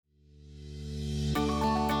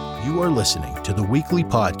You are listening to the weekly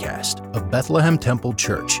podcast of Bethlehem Temple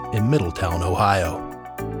Church in Middletown, Ohio.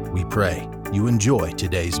 We pray you enjoy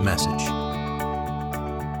today's message.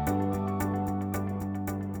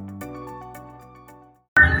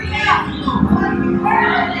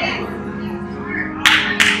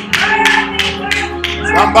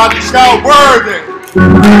 Somebody shout worthy.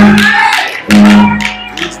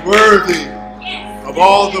 He's worthy of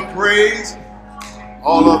all the praise,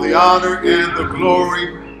 all of the honor, and the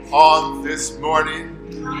glory on this morning.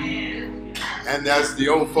 And as the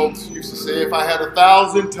old folks used to say, if I had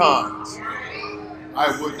 1,000 tongues,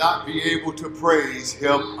 I would not be able to praise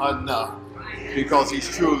him enough, because he's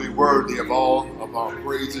truly worthy of all of our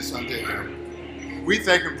praises unto him. We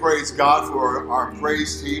thank and praise God for our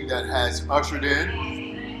praise team that has ushered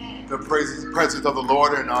in the presence of the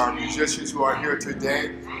Lord, and our musicians who are here today.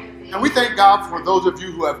 And we thank God for those of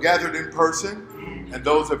you who have gathered in person and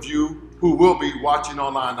those of you who will be watching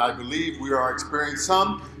online. I believe we are experiencing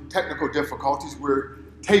some technical difficulties. We're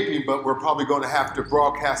taping, but we're probably going to have to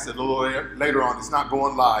broadcast it a little later on. It's not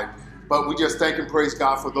going live. But we just thank and praise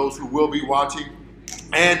God for those who will be watching.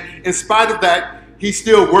 And in spite of that, he's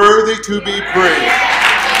still worthy to be praised.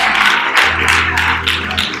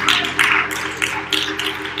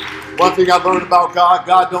 One thing I learned about God,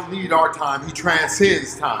 God don't need our time. He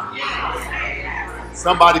transcends time.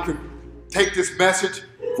 Somebody can take this message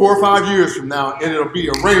 4 or 5 years from now, and it'll be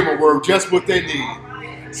a rhema word, just what they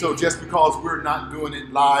need. So just because we're not doing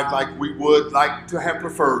it live like we would like to have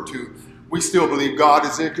preferred to, we still believe God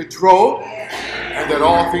is in control and that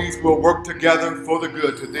all things will work together for the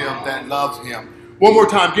good to them that loves him. One more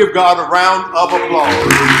time, give God a round of applause.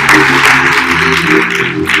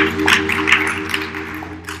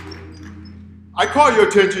 I call your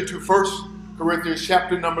attention to 1 Corinthians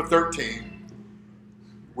chapter number 13.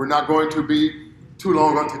 We're not going to be too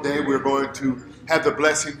long on today. We're going to have the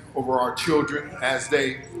blessing over our children as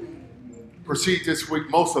they proceed this week,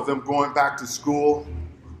 most of them going back to school.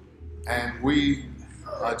 And we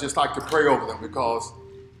just like to pray over them because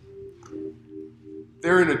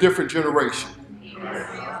they're in a different generation,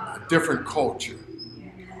 a different culture,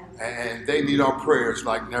 and they need our prayers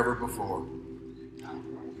like never before.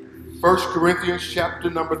 1 Corinthians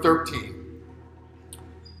chapter number 13.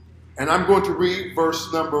 And I'm going to read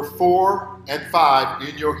verse number 4 and 5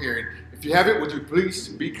 in your hearing. If you have it, would you please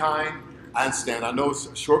be kind and stand? I know it's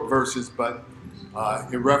short verses, but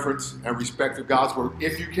in reference and respect of God's word,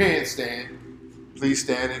 if you can stand, please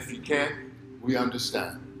stand. If you can't, we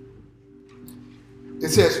understand. It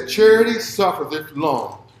says, charity suffereth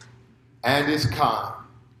long and is kind.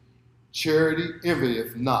 Charity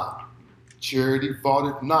envieth not. Charity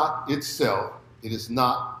vaunteth not itself. It is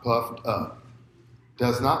not puffed up.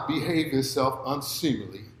 Does not behave itself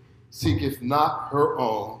unseemly. Seeketh not her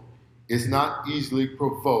own. Is not easily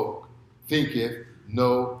provoked. Thinketh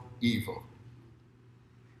no evil.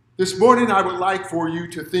 This morning I would like for you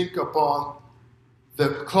to think upon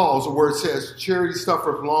the clause where it says, charity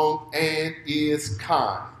suffereth long and is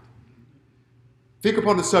kind. Think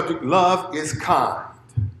upon the subject, love is kind.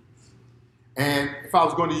 And if I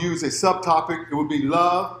was going to use a subtopic, it would be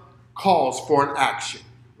love calls for an action.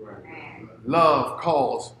 Love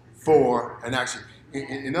calls for an action.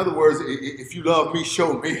 In other words, if you love me,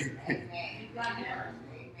 show me.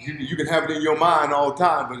 You can have it in your mind all the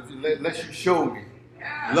time, but unless you show me,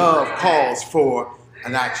 love calls for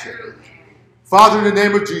an action. Father, in the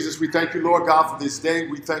name of Jesus, we thank you, Lord God, for this day.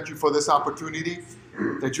 We thank you for this opportunity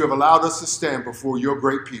that you have allowed us to stand before your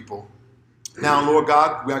great people. Now, Lord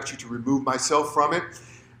God, we ask you to remove myself from it.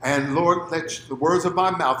 And Lord, let the words of my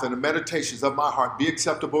mouth and the meditations of my heart be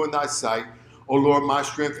acceptable in thy sight, O Lord, my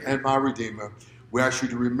strength and my redeemer. We ask you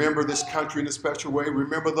to remember this country in a special way.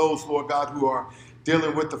 Remember those, Lord God, who are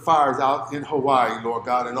dealing with the fires out in Hawaii, Lord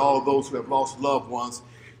God, and all of those who have lost loved ones.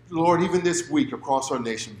 Lord, even this week across our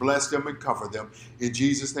nation, bless them and cover them. In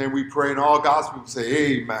Jesus' name we pray, and all God's people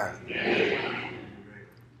say amen. Amen.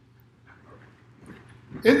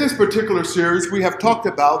 In this particular series, we have talked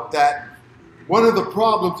about that one of the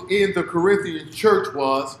problems in the Corinthian church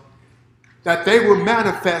was that they were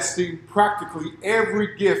manifesting practically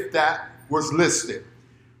every gift that was listed.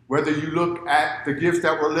 Whether you look at the gifts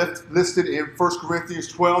that were listed in 1 Corinthians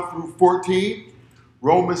 12 through 14,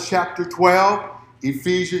 Romans chapter 12,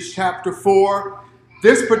 Ephesians chapter 4,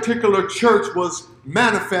 this particular church was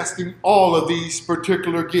manifesting all of these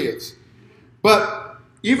particular gifts. But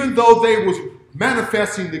even though they was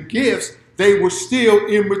manifesting the gifts, they were still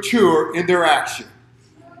immature in their action.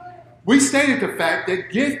 We stated the fact that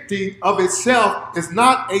gifting of itself is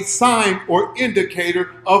not a sign or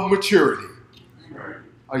indicator of maturity.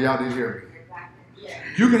 Oh, y'all didn't hear me.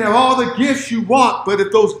 You can have all the gifts you want, but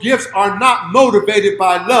if those gifts are not motivated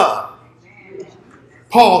by love,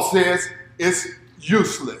 Paul says it's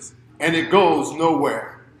useless and it goes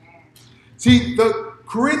nowhere. See, the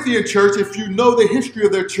Corinthian church, if you know the history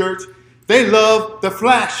of their church, they love the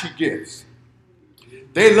flashy gifts.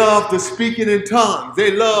 They love the speaking in tongues.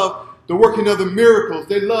 They love the working of the miracles.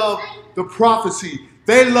 They love the prophecy.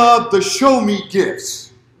 They love the show me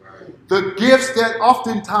gifts. The gifts that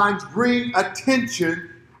oftentimes bring attention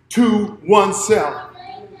to oneself.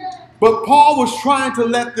 But Paul was trying to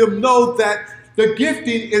let them know that the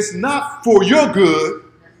gifting is not for your good,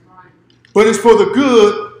 but it's for the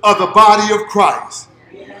good of the body of Christ.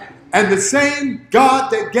 And the same God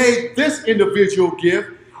that gave this individual gift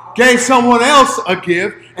gave someone else a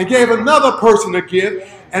gift and gave another person a gift.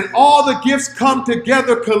 And all the gifts come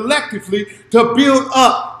together collectively to build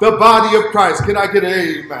up the body of Christ. Can I get an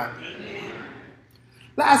amen?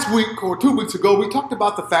 Last week or 2 weeks ago, we talked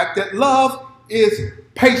about the fact that love is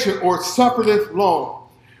patient or suffereth long.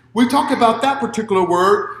 We talked about that particular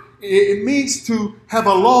word. It means to have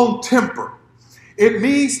a long temper. It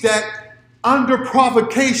means that under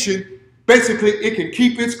provocation, basically, it can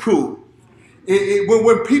keep its cool.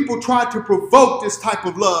 When people try to provoke this type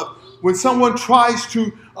of love, when someone tries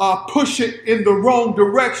to push it in the wrong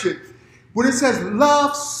direction, when it says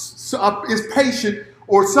love is patient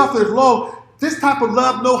or suffereth long, this type of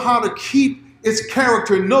love knows how to keep its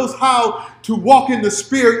character, knows how to walk in the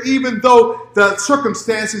Spirit, even though the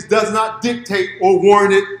circumstances does not dictate or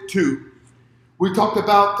warrant it to. We talked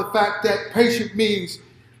about the fact that patient means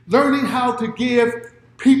learning how to give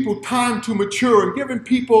people time to mature and giving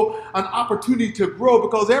people an opportunity to grow,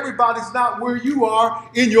 because everybody's not where you are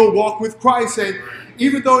in your walk with Christ. And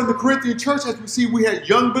even though in the Corinthian church, as we see, we had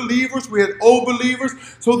young believers, we had old believers.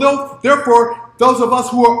 So therefore, those of us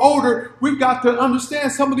who are older, we've got to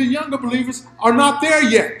understand some of the younger believers are not there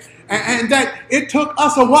yet. And that it took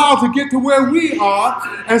us a while to get to where we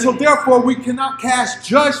are. And so therefore we cannot cast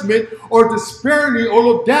judgment or disparity or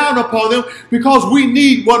look down upon them, because we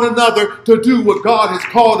need one another to do what God has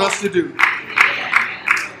called us to do.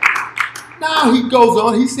 Now he goes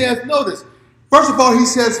on, he says, notice, first of all, he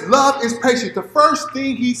says love is patient. The first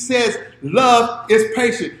thing he says, love is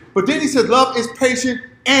patient. But then he says love is patient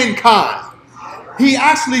and kind. He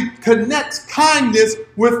actually connects kindness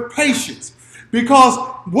with patience. Because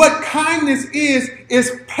what kindness is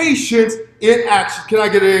patience in action. Can I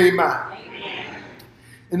get an amen? Amen?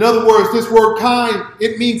 In other words, this word kind,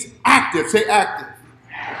 it means active. Say active.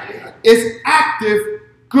 It's active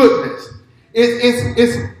goodness.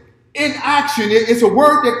 It's in action. It's a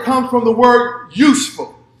word that comes from the word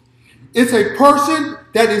useful. It's a person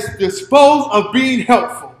that is disposed of being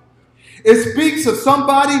helpful. It speaks of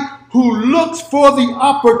somebody who looks for the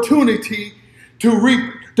opportunity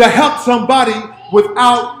to help somebody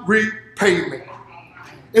without repayment.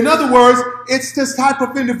 In other words, it's this type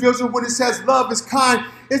of individual, when it says love is kind,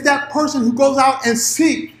 it's that person who goes out and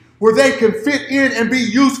seek where they can fit in and be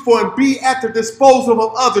useful and be at the disposal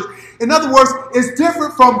of others. In other words, it's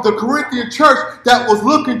different from the Corinthian church that was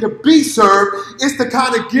looking to be served. It's the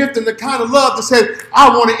kind of gift and the kind of love that says, I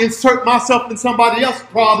want to insert myself in somebody else's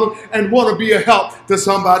problem and want to be a help to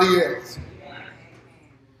somebody else.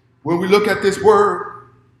 When we look at this word,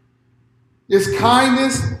 it's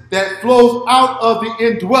kindness that flows out of the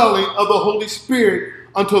indwelling of the Holy Spirit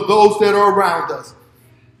unto those that are around us.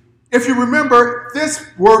 If you remember, this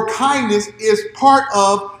word kindness is part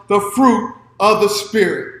of the fruit of the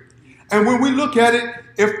Spirit. And when we look at it,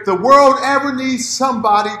 if the world ever needs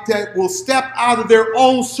somebody that will step out of their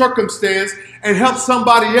own circumstance and help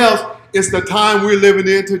somebody else, it's the time we're living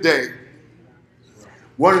in today.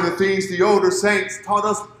 One of the things the older saints taught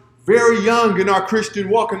us very young in our Christian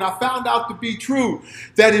walk, and I found out to be true,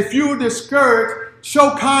 that if you're discouraged,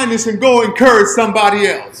 show kindness and go encourage somebody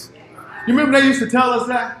else. You remember they used to tell us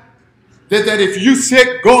that? That if you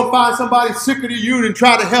sick, go and find somebody sicker than you and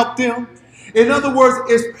try to help them. In other words,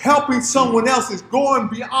 it's helping someone else. It's going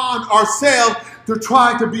beyond ourselves to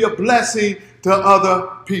try to be a blessing to other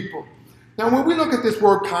people. Now, when we look at this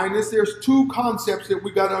word kindness, there's two concepts that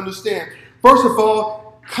we got to understand. First of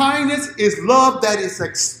all, kindness is love that is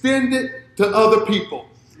extended to other people.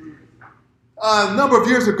 A number of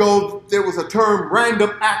years ago, there was a term,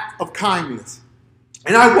 random act of kindness.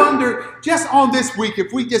 And I wonder, just on this week,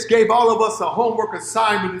 if we just gave all of us a homework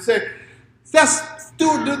assignment and said, let's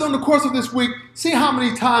do it during the course of this week, see how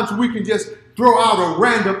many times we can just throw out a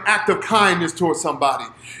random act of kindness towards somebody.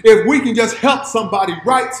 If we can just help somebody,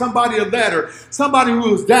 write somebody a letter, somebody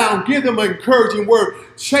who is down, give them an encouraging word,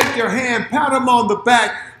 shake their hand, pat them on the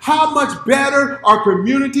back, how much better our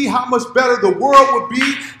community, how much better the world would be,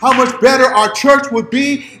 how much better our church would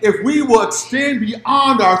be if we will extend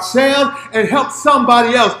beyond ourselves and help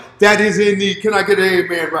somebody else that is in need. Can I get an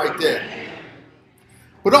amen right there?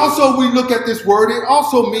 But also we look at this word, it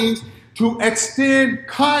also means to extend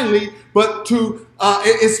kindly, but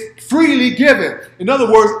it's freely given. In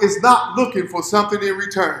other words, it's not looking for something in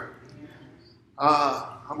return.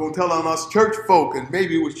 I'm going to tell on us church folk, and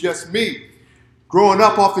maybe it was just me. Growing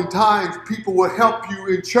up, oftentimes, people would help you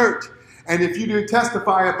in church. And if you didn't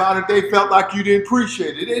testify about it, they felt like you didn't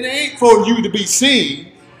appreciate it. It ain't for you to be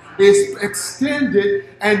seen. It's extended.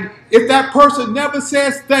 And if that person never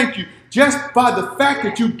says thank you, just by the fact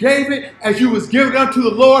that you gave it as you was giving unto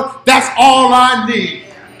the Lord, that's all I need.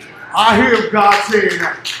 I hear God saying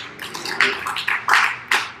that.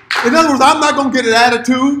 In other words, I'm not going to get an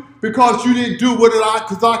attitude because you didn't do what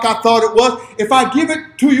like I thought it was. If I give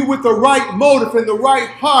it to you with the right motive and the right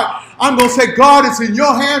heart, I'm going to say, God, it's in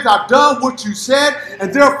your hands. I've done what you said,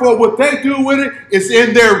 and therefore what they do with it is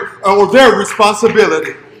in their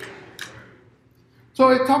responsibility. So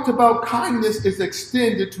it talks about kindness is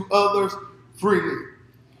extended to others freely.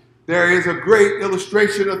 There is a great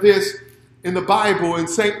illustration of this in the Bible in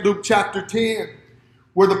St. Luke chapter 10,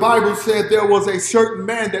 where the Bible said there was a certain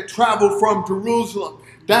man that traveled from Jerusalem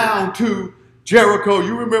down to Jericho.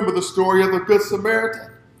 You remember the story of the Good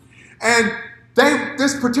Samaritan. And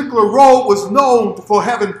this particular road was known for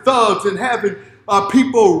having thugs and having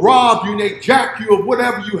people rob you and they jack you of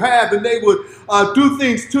whatever you have, and they would do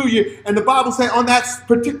things to you. And the Bible says on that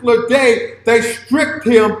particular day, they stripped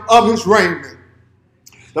him of his raiment.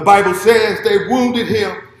 The Bible says they wounded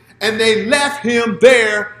him and they left him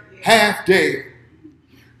there half dead.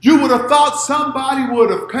 You would have thought somebody would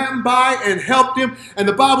have come by and helped him. And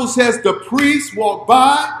the Bible says the priest walked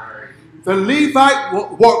by, the Levite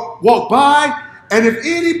walked by, and if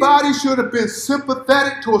anybody should have been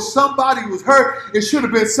sympathetic to somebody who was hurt, it should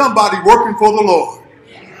have been somebody working for the Lord.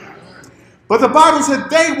 But the Bible said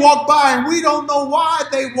they walked by, and we don't know why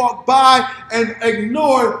they walked by and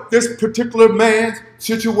ignored this particular man's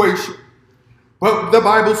situation. But the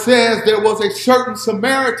Bible says there was a certain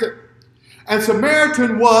Samaritan, and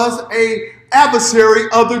Samaritan was an adversary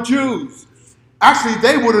of the Jews. Actually,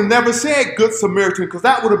 they would have never said Good Samaritan because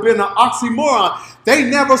that would have been an oxymoron. They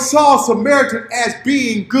never saw Samaritan as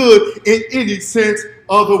being good in any sense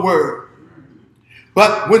of the word.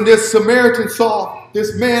 But when this Samaritan saw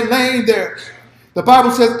this man laying there, the Bible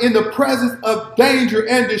says in the presence of danger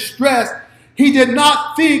and distress, he did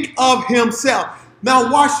not think of himself.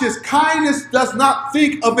 Now watch this. Kindness does not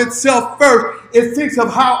think of itself first. It thinks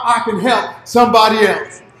of how I can help somebody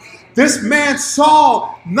else. This man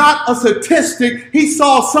saw not a statistic. He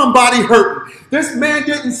saw somebody hurting. This man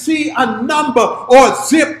didn't see a number or a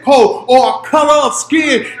zip code or a color of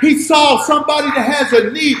skin. He saw somebody that has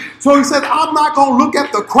a need. So he said, I'm not going to look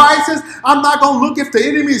at the crisis. I'm not going to look if the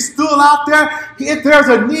enemy is still out there. If there's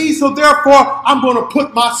a need, so therefore I'm going to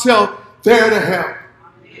put myself there to help.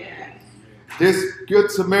 This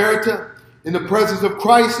Good Samaritan, in the presence of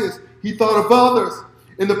crisis, he thought of others.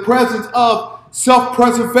 In the presence of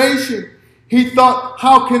self-preservation, he thought,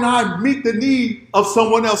 how can I meet the need of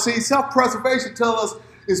someone else? See, self-preservation tells us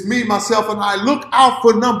it's me, myself, and I. Look out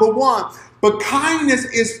for number one. But kindness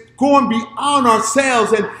is going beyond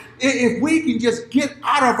ourselves. And if we can just get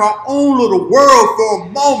out of our own little world for a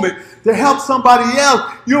moment to help somebody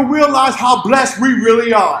else, you'll realize how blessed we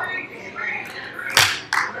really are.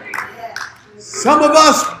 Some of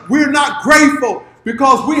us, we're not grateful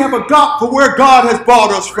because we have forgot for where God has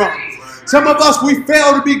brought us from. Some of us, we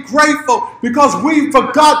fail to be grateful because we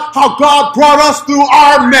forgot how God brought us through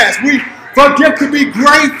our mess. We forget to be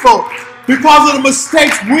grateful because of the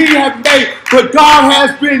mistakes we have made. But God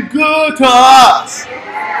has been good to us.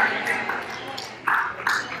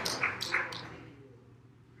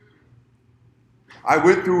 I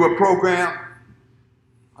went through a program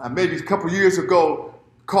maybe a couple years ago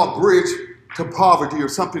called Bridge to Poverty or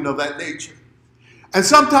something of that nature. And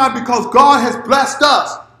sometimes because God has blessed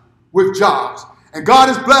us with jobs, and God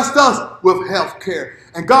has blessed us with health care,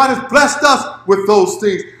 and God has blessed us with those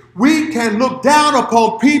things, we can look down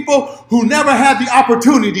upon people who never had the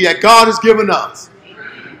opportunity that God has given us.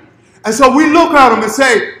 And so we look at them and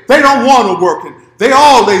say, they don't want to work. They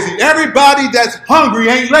all lazy. Everybody that's hungry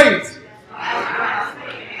ain't lazy.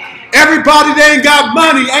 Everybody that ain't got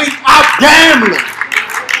money ain't out gambling.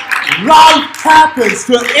 Life happens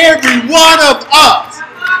to every one of us.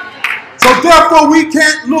 So therefore we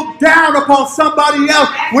can't look down upon somebody else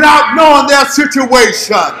without knowing their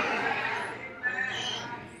situation.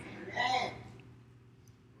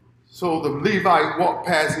 So the Levite walked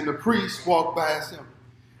past him, the priest walked past him.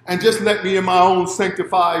 And just let me in my own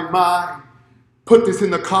sanctified mind put this in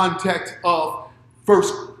the context of 1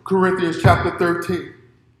 Corinthians chapter 13.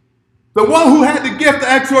 The one who had the gift of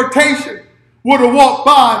exhortation would have walked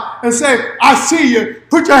by and said, I see you.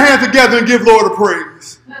 Put your hands together and give Lord a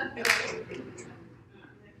praise.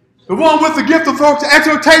 The one with the gift of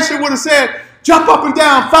exhortation would have said, jump up and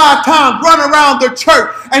down 5 times, run around the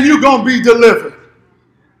church, and you're going to be delivered.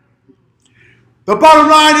 The bottom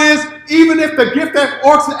line is, even if the gift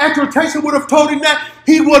of exhortation would have told him that,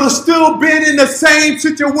 he would have still been in the same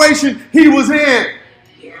situation he was in.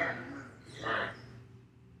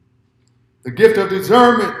 The gift of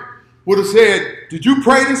discernment would have said, did you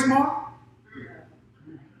pray this morning?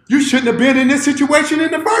 You shouldn't have been in this situation in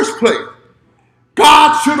the first place.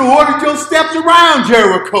 God should have ordered your steps around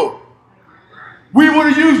Jericho. We would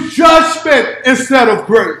have used judgment instead of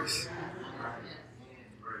grace.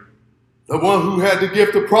 The one who had the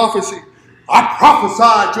gift of prophecy, I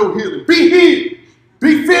prophesied your healing. Be healed,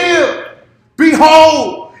 be filled, be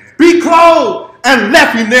whole, be clothed, and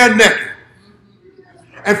left him there naked.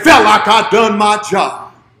 And felt like I'd done my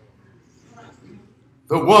job.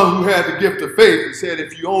 The one who had the gift of faith and said,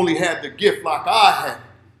 if you only had the gift like I had,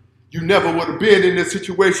 you never would have been in this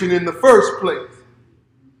situation in the first place.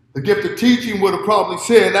 The gift of teaching would have probably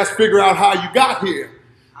said, let's figure out how you got here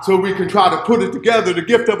so we can try to put it together. The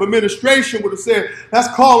gift of administration would have said,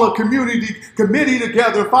 let's call a committee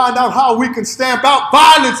together and find out how we can stamp out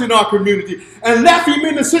violence in our community, and left him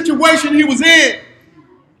in the situation he was in.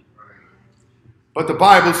 But the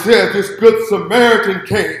Bible says this good Samaritan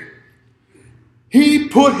came. He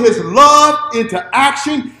put his love into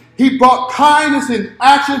action. He brought kindness in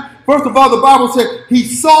action. First of all, the Bible said he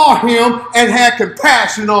saw him and had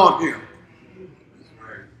compassion on him.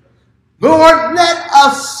 Lord, let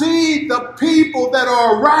us see the people that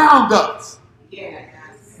are around us. Yes.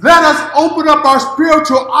 Let us open up our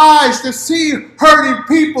spiritual eyes to see hurting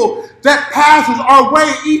people that passes our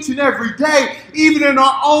way each and every day, even in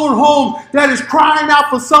our own home, that is crying out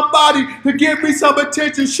for somebody to give me some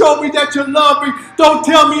attention. Show me that you love me. Don't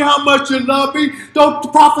tell me how much you love me.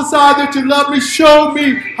 Don't prophesy that you love me. Show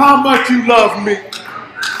me how much you love me.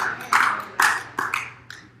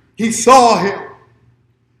 He saw him.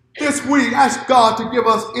 This week, ask God to give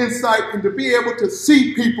us insight and to be able to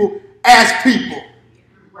see people as people.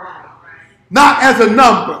 Not as a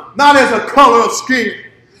number, not as a color of skin,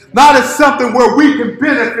 not as something where we can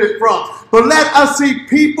benefit from. But let us see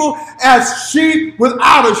people as sheep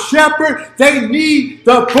without a shepherd. They need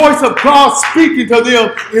the voice of God speaking to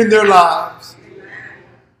them in their lives.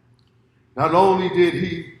 Not only did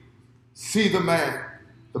he see the man,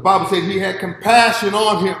 the Bible said he had compassion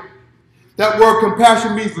on him. That word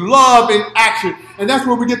compassion means love in action. And that's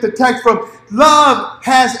where we get the text from. Love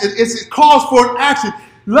it calls for an action.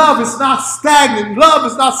 Love is not stagnant. Love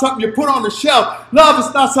is not something you put on the shelf. Love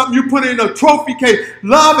is not something you put in a trophy case.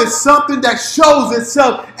 Love is something that shows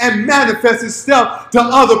itself and manifests itself to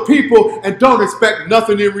other people and don't expect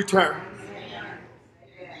nothing in return.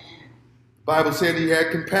 The Bible said he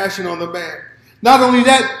had compassion on the man. Not only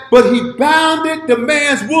that, but he bounded the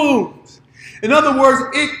man's wounds. In other words,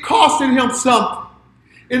 it costed him something.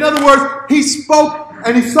 In other words, he spoke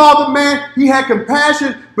and he saw the man, he had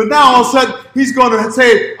compassion, but now all of a sudden he's going to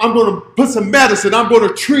say, I'm going to put some medicine, I'm going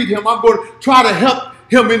to treat him, I'm going to try to help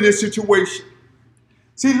him in this situation.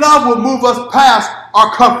 See, love will move us past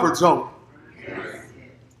our comfort zone.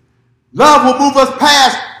 Love will move us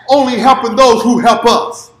past only helping those who help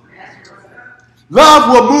us. Love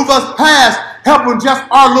will move us past helping just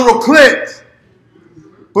our little cliques.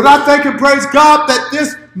 But I thank and praise God that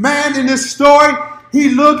this man in this story, he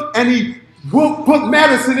looked and he put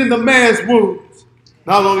medicine in the man's wounds.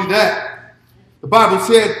 Not only that, the Bible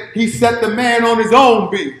said he set the man on his own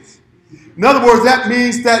beast. In other words, that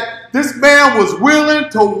means that this man was willing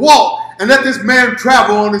to walk and let this man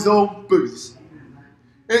travel on his own beast.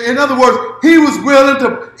 In other words, he was willing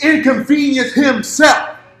to inconvenience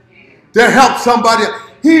himself to help somebody else.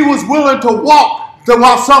 He was willing to walk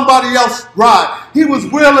while somebody else rides. He was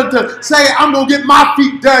willing to say, I'm going to get my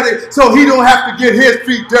feet dirty so he don't have to get his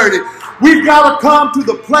feet dirty. We've got to come to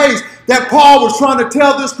the place that Paul was trying to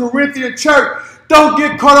tell this Corinthian church. Don't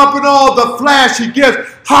get caught up in all the flashy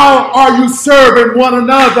gifts. How are you serving one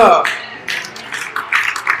another?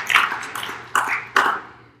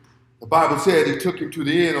 The Bible said he took him to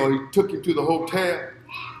the inn, or he took him to the hotel.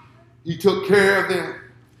 He took care of them.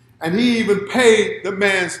 And he even paid the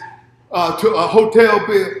man's to a hotel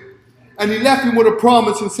bill. And he left him with a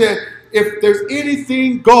promise and said, if there's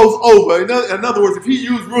anything goes over, in other words, if he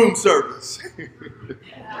used room service,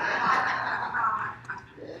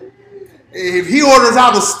 If he orders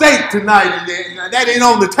out a steak tonight and that ain't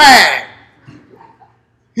on the tag,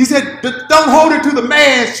 he said, don't hold it to the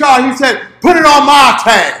man's charge. He said, put it on my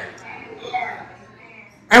tag.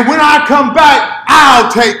 And when I come back, I'll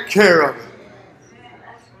take care of it.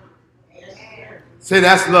 Say,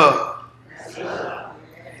 that's love.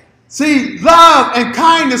 See, love and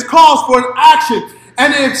kindness calls for an action,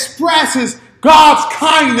 and it expresses God's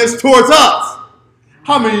kindness towards us.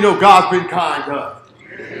 How many know God's been kind to us?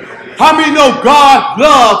 How many know God's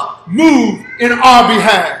love moved in our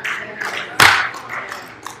behalf?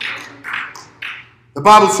 The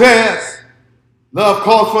Bible says, love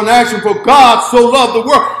calls for an action, for God so loved the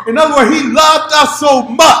world. In other words, he loved us so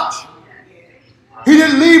much. He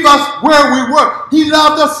didn't leave us where we were. He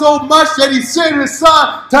loved us so much that he sent his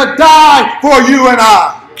son to die for you and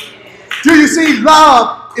I. Do you see?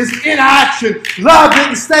 Love is in action. Love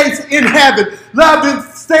didn't stay in heaven. Love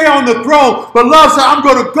didn't stay on the throne. But love said, I'm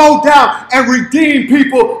going to go down and redeem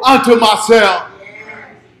people unto myself.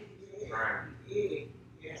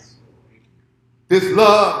 This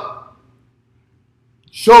love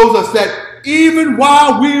shows us that even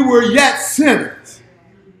while we were yet sinners,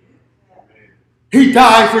 he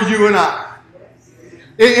died for you and I.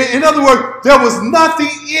 In other words, there was nothing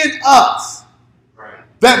in us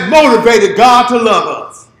that motivated God to love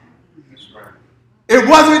us. It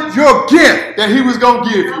wasn't your gift that he was going to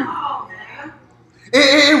give you.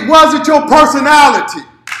 It wasn't your personality.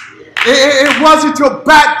 It wasn't your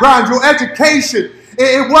background, your education.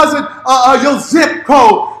 It wasn't your zip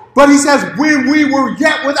code. But he says, when we were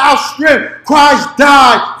yet without strength, Christ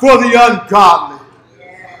died for the ungodly.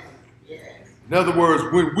 In other words,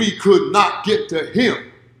 when we could not get to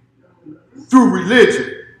him through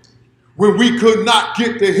religion, when we could not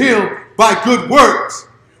get to him by good works,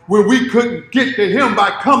 when we couldn't get to him by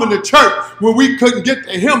coming to church, when we couldn't get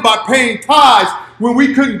to him by paying tithes, when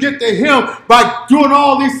we couldn't get to him by doing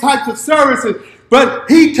all these types of services, but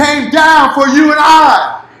he came down for you and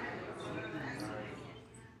I.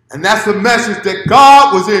 And that's the message that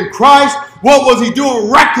God was in Christ. What was he doing?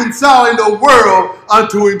 Reconciling the world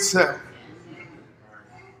unto himself.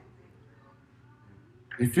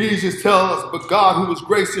 Ephesians tells us, but God, who was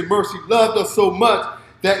grace and mercy, loved us so much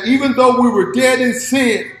that even though we were dead in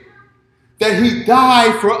sin, that he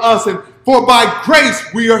died for us, and for by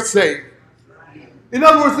grace we are saved. In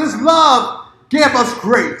other words, this love gave us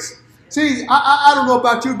grace. See, I don't know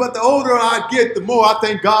about you, but the older I get, the more I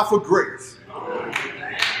thank God for grace.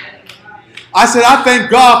 I said, I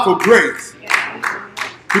thank God for grace.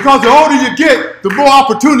 Because the older you get, the more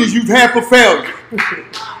opportunities you've had for failure.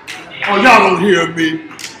 Oh, y'all don't hear me.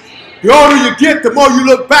 The older you get, the more you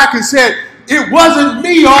look back and say, it wasn't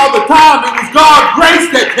me all the time. It was God's grace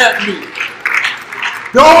that kept me.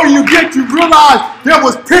 The older you get, you realize there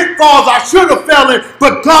was pitfalls I should have fell in,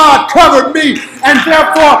 but God covered me, and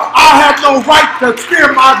therefore I have no right to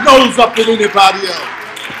steer my nose up at anybody else.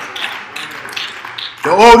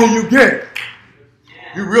 The older you get,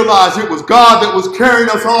 you realize it was God that was carrying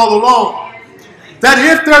us all along. That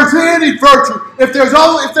if there's any virtue, if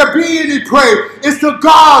there be any praise, it's to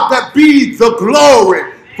God that be the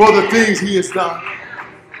glory for the things he has done.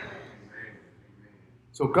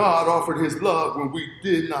 So God offered his love when we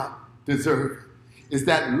did not deserve it. It's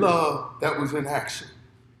that love that was in action.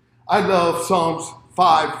 I love Psalms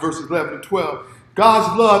 5, verses 11 and 12.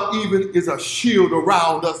 God's love even is a shield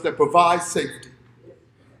around us that provides safety.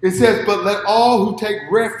 It says, but let all who take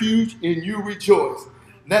refuge in you rejoice.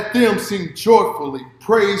 Let them sing joyfully,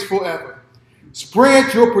 praise forever.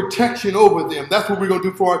 Spread your protection over them. That's what we're going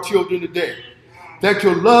to do for our children today. That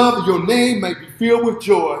your love, your name may be filled with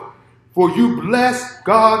joy. For you bless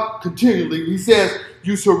God continually. He says,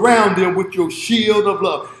 you surround them with your shield of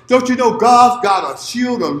love. Don't you know God's got a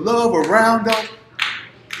shield of love around us?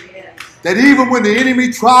 Yes. That even when the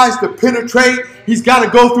enemy tries to penetrate, he's got to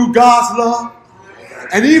go through God's love.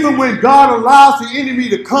 And even when God allows the enemy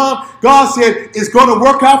to come, God said it's going to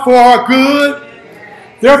work out for our good.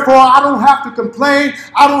 Therefore, I don't have to complain.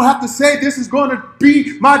 I don't have to say this is going to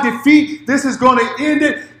be my defeat. This is going to end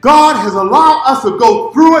it. God has allowed us to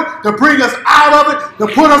go through it, to bring us out of it,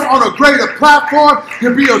 to put us on a greater platform,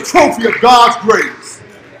 to be a trophy of God's grace.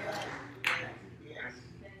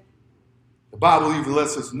 The Bible even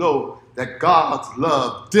lets us know that God's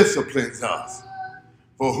love disciplines us.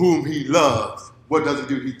 For whom he loves, what does it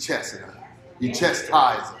do? He chastens us. He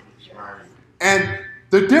chastises. And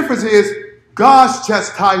the difference is, God's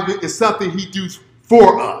chastisement is something he does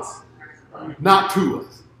for us, not to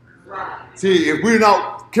us. See, if we're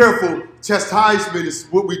not careful, chastisement is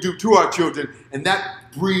what we do to our children, and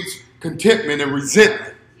that breeds contentment and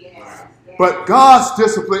resentment. But God's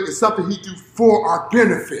discipline is something he does for our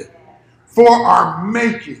benefit, for our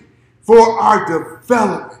making, for our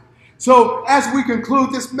development. So as we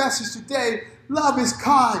conclude this message today, love is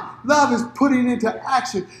kind. Love is putting into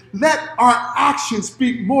action. Let our actions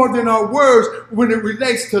speak more than our words when it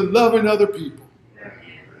relates to loving other people.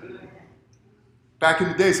 Back in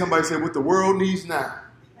the day, somebody said, what the world needs now.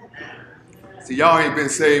 See, y'all ain't been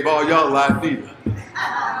saved all y'all life neither.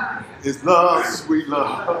 It's love, sweet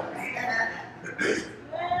love.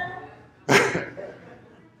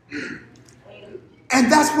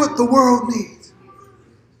 And that's what the world needs.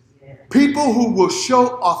 People who will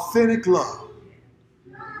show authentic love.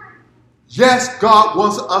 Yes, God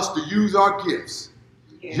wants us to use our gifts.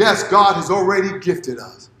 Yes, God has already gifted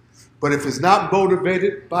us. But if it's not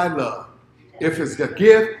motivated by love, if it's a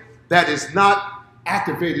gift that is not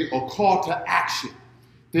activated or called to action,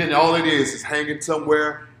 then all it is hanging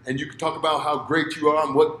somewhere, and you can talk about how great you are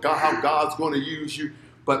and how God's going to use you,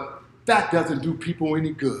 but that doesn't do people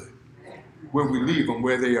any good when we leave them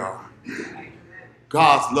where they are.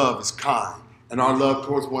 God's love is kind, and our love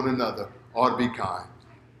towards one another ought to be kind.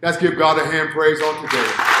 Let's give God a hand praise on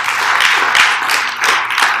today.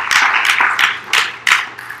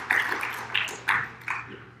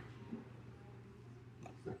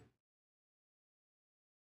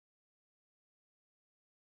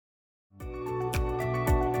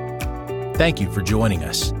 Thank you for joining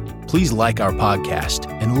us. Please like our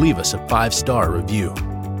podcast and leave us a 5-star review.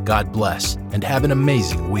 God bless and have an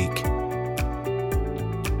amazing week.